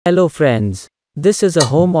Hello friends. This is a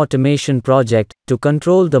home automation project to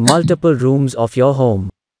control the multiple rooms of your home.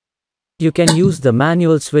 You can use the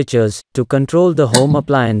manual switches to control the home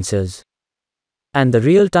appliances. And the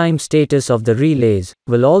real-time status of the relays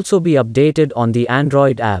will also be updated on the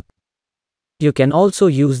Android app. You can also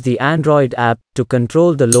use the Android app to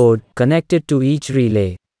control the load connected to each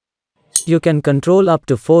relay. You can control up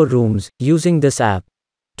to 4 rooms using this app.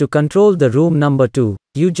 To control the room number 2,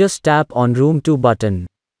 you just tap on Room 2 button.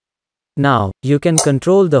 Now, you can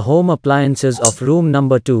control the home appliances of room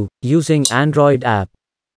number 2 using Android app.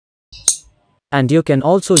 And you can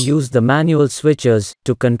also use the manual switches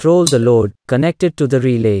to control the load connected to the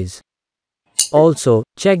relays. Also,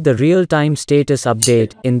 check the real-time status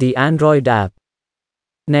update in the Android app.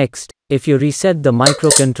 Next, if you reset the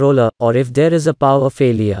microcontroller or if there is a power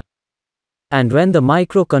failure. And when the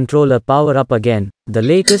microcontroller power up again, the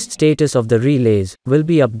latest status of the relays will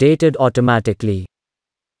be updated automatically.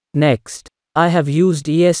 Next, I have used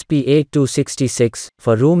ESP32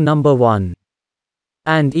 for room number 1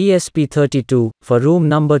 and ESP32 for room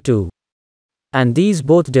number 2. And these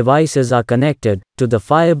both devices are connected to the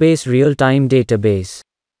Firebase Real-time Database.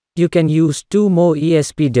 You can use 2 more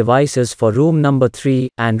ESP devices for room number 3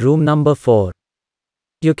 and room number 4.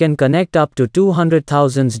 You can connect up to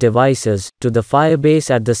 200,000 devices to the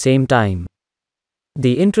Firebase at the same time.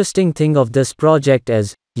 The interesting thing of this project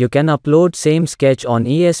is, you can upload same sketch on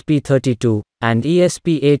ESP32 and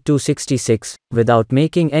ESP82 without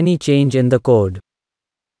making any change in the code.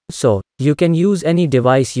 So, you can use any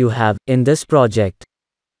device you have in this project.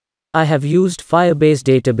 I have used Firebase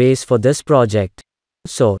Database for this project.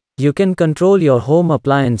 So, you can control your home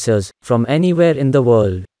appliances from anywhere in the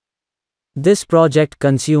world. This project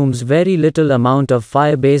consumes very little amount of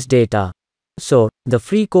Firebase data. So, the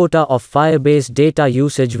free quota of Firebase data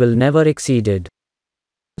usage will never exceeded.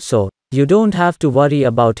 So, you don't have to worry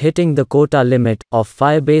about hitting the quota limit of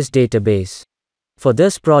Firebase Database. For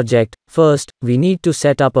this project, first, we need to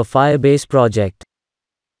set up a Firebase project.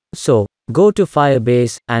 So, go to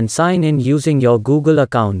Firebase and sign in using your Google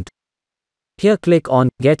account. Here click on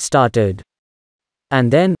Get Started. And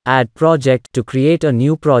then, Add Project to create a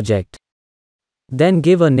new project. Then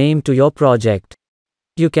give a name to your project.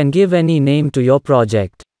 You can give any name to your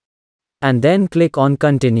project. And then click on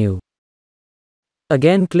Continue.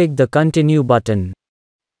 Again click the Continue button.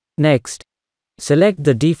 Next, select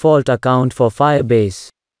the default account for Firebase.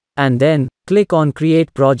 And then, click on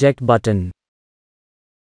Create Project button.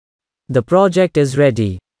 The project is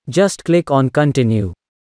ready. Just click on Continue.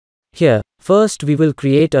 Here, first we will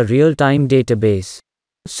create a real-time database.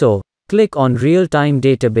 So, click on Real-time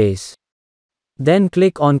Database. Then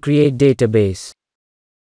click on Create Database.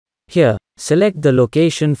 Here, select the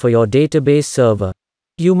location for your database server.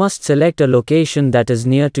 You must select a location that is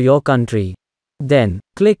near to your country. Then,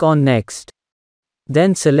 click on Next.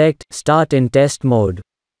 Then select Start in Test Mode.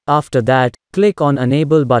 After that, click on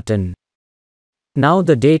Enable button. Now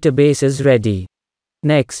the database is ready.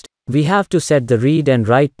 Next, we have to set the read and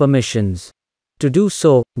write permissions. To do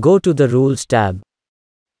so, go to the Rules tab.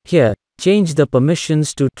 Here, change the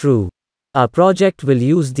permissions to True. Our project will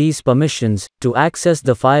use these permissions to access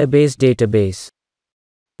the Firebase database.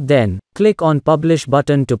 Then, click on Publish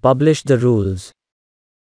button to publish the rules.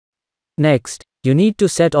 Next, you need to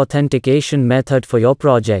set authentication method for your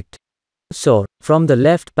project. So, from the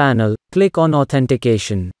left panel, click on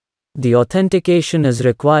Authentication. The authentication is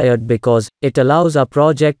required because it allows our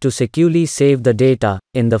project to securely save the data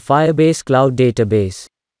in the Firebase Cloud database.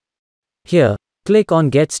 Here, click on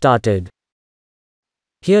Get Started.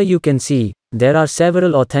 Here you can see, there are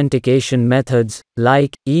several authentication methods,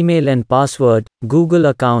 like email and password, Google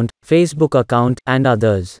account, Facebook account, and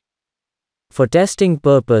others. For testing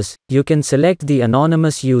purpose, you can select the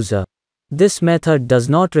anonymous user. This method does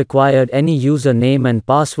not require any username and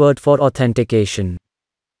password for authentication.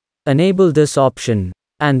 Enable this option,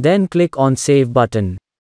 and then click on Save button.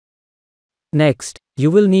 Next,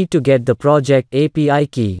 you will need to get the project API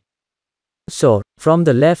key. So, from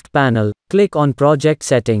the left panel, click on Project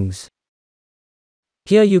Settings.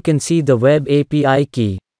 Here you can see the Web API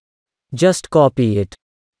key. Just copy it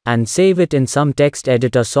and save it in some text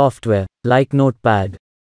editor software, like Notepad.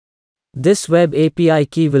 This Web API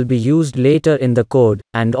key will be used later in the code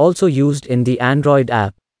and also used in the Android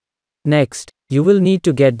app. Next, you will need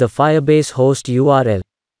to get the Firebase host URL.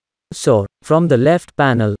 So, from the left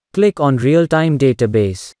panel, click on Real-time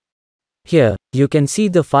Database. Here, you can see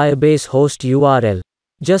the Firebase host URL.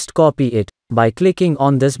 Just copy it by clicking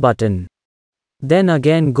on this button. Then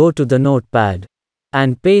again go to the Notepad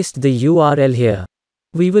and paste the URL here.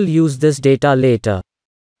 We will use this data later.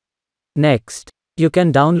 Next, You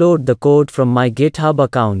can download the code from my GitHub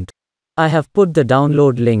account. I have put the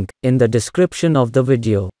download link in the description of the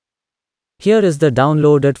video. Here is the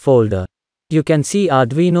downloaded folder. You can see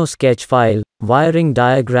Arduino sketch file, wiring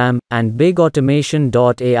diagram, and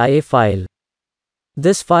bigautomation.aia file.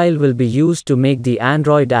 This file will be used to make the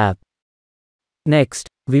Android app. Next,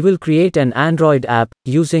 we will create an Android app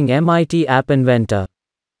using MIT App Inventor.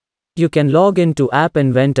 You can log into App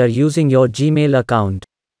Inventor using your Gmail account.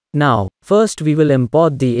 Now, first we will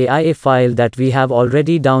import the AIA file that we have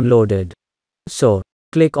already downloaded. So,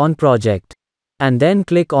 click on Project. And then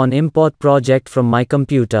click on Import Project from my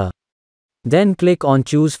computer. Then click on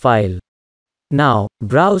Choose File. Now,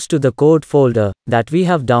 browse to the code folder that we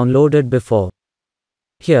have downloaded before.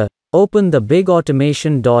 Here, open the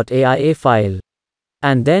bigautomation.aia file.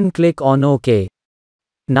 And then click on OK.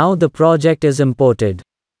 Now the project is imported.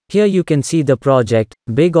 Here you can see the project,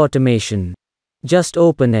 Big Automation. Just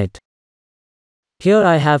open it. Here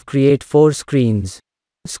I have create 4 screens.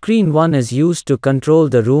 Screen 1 is used to control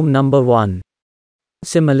the room number 1.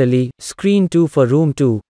 Similarly, screen 2 for room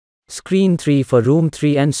 2, screen 3 for room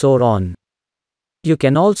 3 and so on. You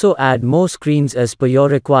can also add more screens as per your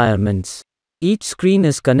requirements. Each screen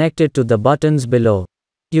is connected to the buttons below.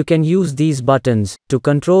 You can use these buttons to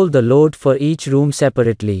control the load for each room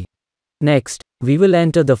separately. Next, we will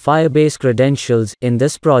enter the Firebase credentials in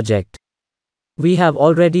this project. We have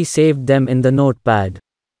already saved them in the notepad.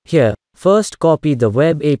 Here, first copy the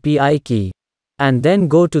web API key. And then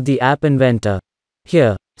go to the App Inventor.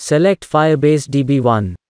 Here, select Firebase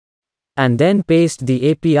DB1. And then paste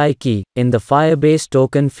the API key in the Firebase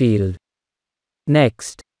token field.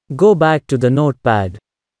 Next, go back to the notepad.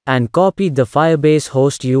 And copy the Firebase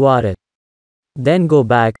host URL. Then go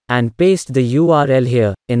back and paste the URL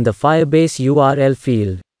here in the Firebase URL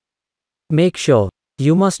field. Make sure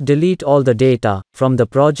you must delete all the data from the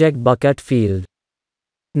project bucket field.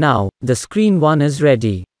 Now, the screen 1 is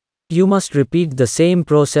ready. You must repeat the same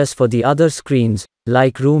process for the other screens,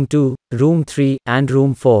 like room 2, room 3, and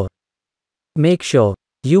room 4. Make sure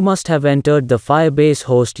you must have entered the Firebase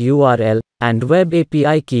host URL and web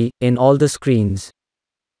API key in all the screens.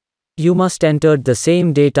 You must enter the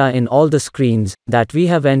same data in all the screens that we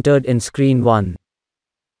have entered in screen 1.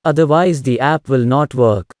 Otherwise the app will not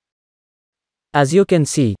work. As you can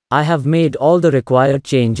see, I have made all the required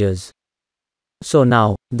changes. So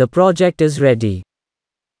now, the project is ready.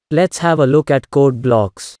 Let's have a look at code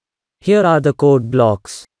blocks. Here are the code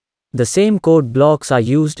blocks. The same code blocks are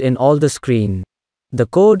used in all the screen. The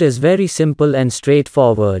code is very simple and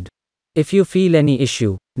straightforward. If you feel any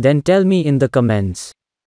issue, then tell me in the comments.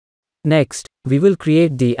 Next, we will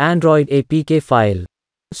create the Android APK file.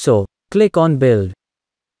 So, click on Build.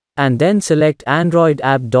 And then select Android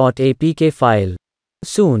app.apk file.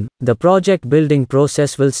 Soon, the project building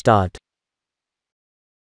process will start.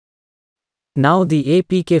 Now the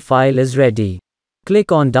APK file is ready.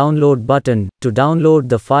 Click on Download button to download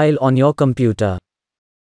the file on your computer.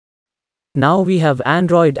 Now we have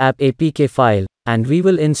Android app APK file, and we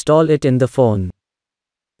will install it in the phone.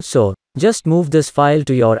 So, just move this file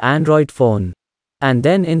to your Android phone. And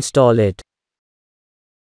then install it.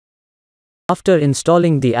 After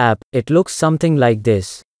installing the app, it looks something like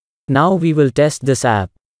this. Now we will test this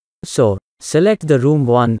app. So, select the room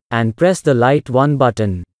 1, and press the light 1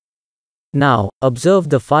 button. Now, observe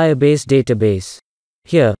the Firebase database.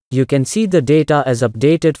 Here, you can see the data as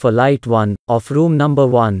updated for light 1, of room number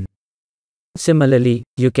 1. Similarly,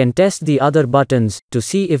 you can test the other buttons, to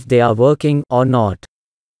see if they are working or not.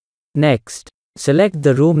 Next, select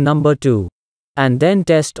the room number 2. And then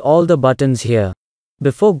test all the buttons here.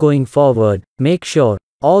 Before going forward, make sure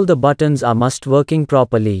all the buttons are working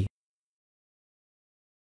properly.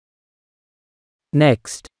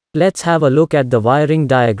 Next, let's have a look at the wiring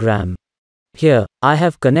diagram. Here, I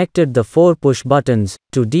have connected the 4 push buttons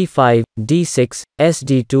to D5, D6,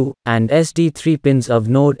 SD2, and SD3 pins of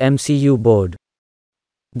NodeMCU board.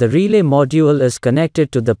 The relay module is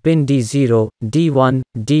connected to the pin D0, D1,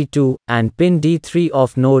 D2, and pin D3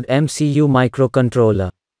 of NodeMCU microcontroller.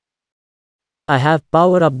 I have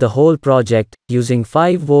powered up the whole project using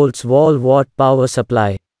 5 volts wall watt power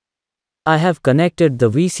supply. I have connected the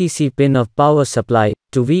VCC pin of power supply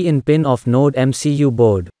to V-in pin of NodeMCU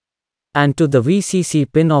board and to the VCC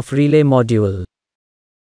pin of relay module.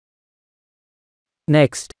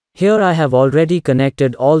 Next, here I have already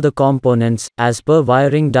connected all the components as per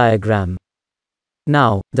wiring diagram.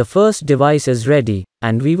 Now, the first device is ready,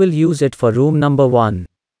 and we will use it for room number 1.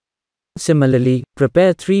 Similarly,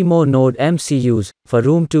 prepare 3 more NodeMCUs for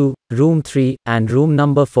room 2, room 3, and room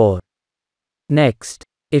number 4. Next,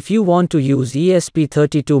 if you want to use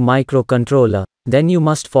ESP32 microcontroller, then you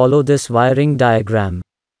must follow this wiring diagram.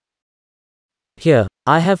 Here,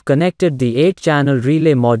 I have connected the 8-channel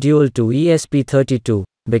relay module to ESP32,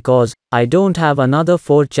 because I don't have another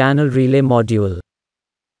 4-channel relay module.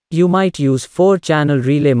 You might use 4-channel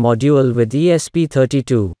relay module with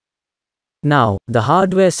ESP32. Now, the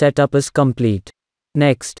hardware setup is complete.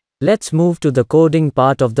 Next, let's move to the coding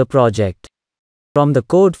part of the project. From the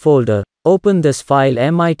code folder, open this file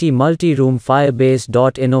MIT Multi-Room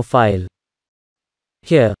Firebase.ino file.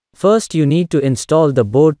 Here, first you need to install the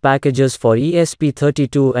board packages for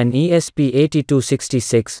ESP32 and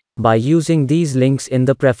ESP8266 by using these links in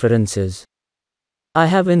the preferences. I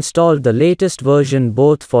have installed the latest version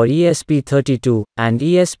both for ESP32 and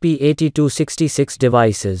ESP8266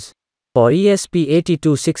 devices. For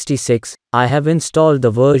ESP8266, I have installed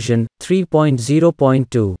the version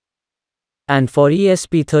 3.0.2. And for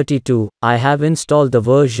ESP32, I have installed the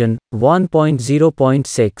version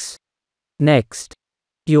 1.0.6. Next,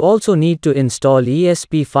 you also need to install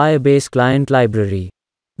ESP Firebase Client Library.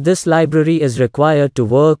 This library is required to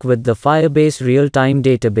work with the Firebase Real-time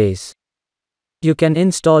Database. You can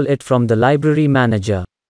install it from the Library Manager.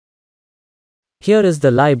 Here is the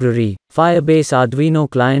library, Firebase Arduino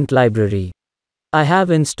Client Library. I have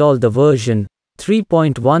installed the version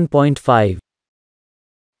 3.1.5.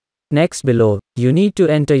 Next below, you need to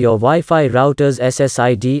enter your Wi-Fi router's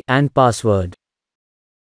SSID and password.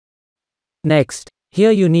 Next,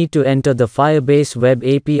 here you need to enter the Firebase Web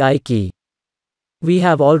API key. We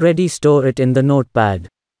have already stored it in the notepad.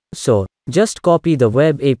 So, just copy the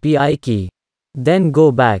Web API key. Then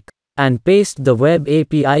go back and paste the Web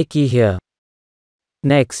API key here.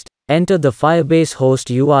 Next, enter the Firebase host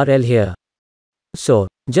URL here. So,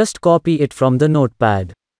 just copy it from the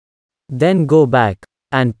notepad. Then go back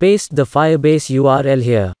and paste the Firebase URL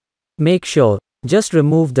here. Make sure, just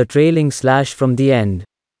remove the trailing slash from the end.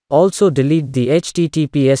 Also delete the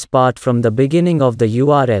HTTPS part from the beginning of the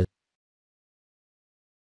URL.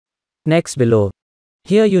 Next below.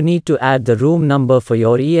 Here you need to add the room number for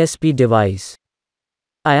your ESP device.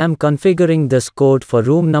 I am configuring this code for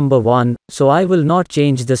room number 1, so I will not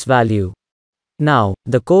change this value. Now,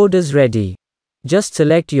 the code is ready. Just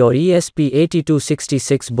select your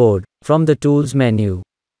ESP8266 board from the Tools menu.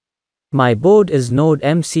 My board is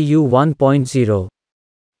NodeMCU 1.0.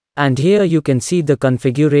 And here you can see the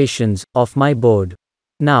configurations of my board.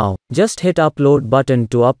 Now, just hit Upload button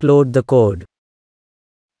to upload the code.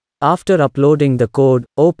 After uploading the code,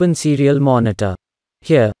 open Serial Monitor.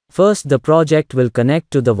 Here, first the project will connect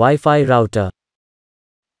to the Wi-Fi router.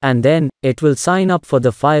 And then, it will sign up for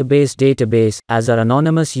the Firebase database as an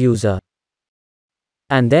anonymous user.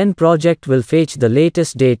 And then project will fetch the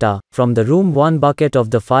latest data from the Room 1 bucket of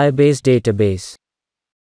the Firebase database.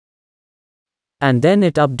 And then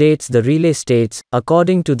it updates the relay states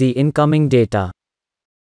according to the incoming data.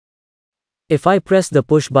 If I press the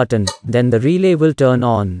push button, then the relay will turn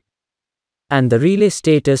on. And the relay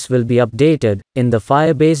status will be updated in the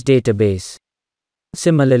Firebase database.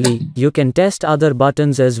 Similarly, you can test other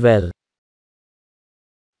buttons as well.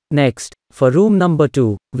 Next, for room number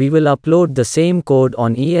 2, we will upload the same code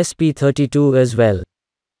on ESP32 as well.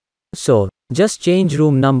 So, just change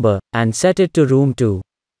room number and set it to room 2.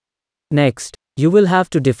 Next, you will have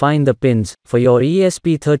to define the pins for your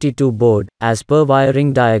ESP32 board as per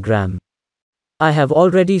wiring diagram. I have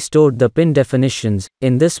already stored the pin definitions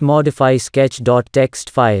in this modify sketch.txt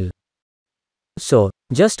file. So,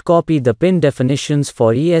 just copy the pin definitions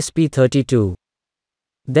for ESP32.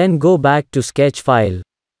 Then go back to sketch file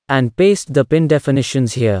and paste the pin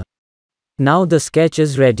definitions here. Now the sketch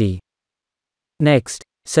is ready. Next,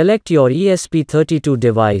 select your ESP32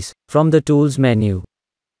 device from the Tools menu.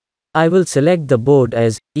 I will select the board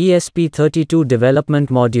as ESP32 Development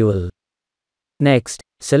Module. Next,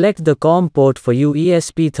 select the COM port for your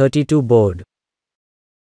ESP32 board.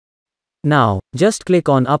 Now, just click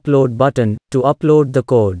on Upload button to upload the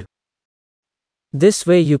code. This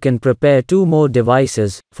way you can prepare 2 more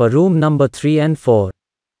devices for room number 3 and 4.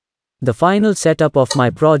 The final setup of my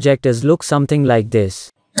project is look something like this.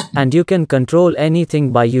 And you can control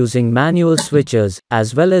anything by using manual switches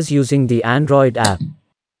as well as using the Android app.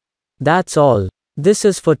 That's all. This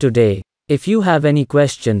is for today. If you have any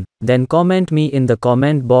question, then comment me in the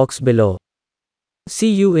comment box below.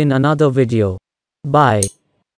 See you in another video. Bye.